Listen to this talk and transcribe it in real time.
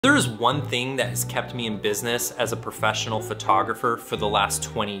There is one thing that has kept me in business as a professional photographer for the last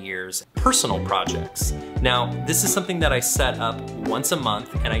 20 years, personal projects. Now, this is something that I set up once a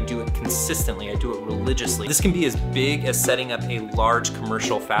month and I do it consistently, I do it religiously. This can be as big as setting up a large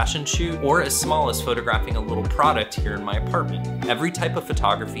commercial fashion shoot or as small as photographing a little product here in my apartment. Every type of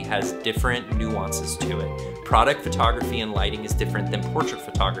photography has different nuances to it. Product photography and lighting is different than portrait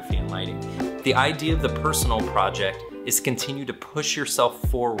photography and lighting. The idea of the personal project is continue to push yourself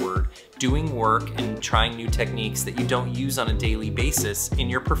forward, doing work and trying new techniques that you don't use on a daily basis in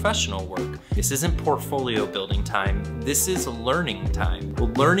your professional work. This isn't portfolio building time, this is learning time.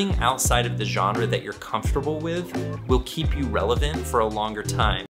 Learning outside of the genre that you're comfortable with will keep you relevant for a longer time.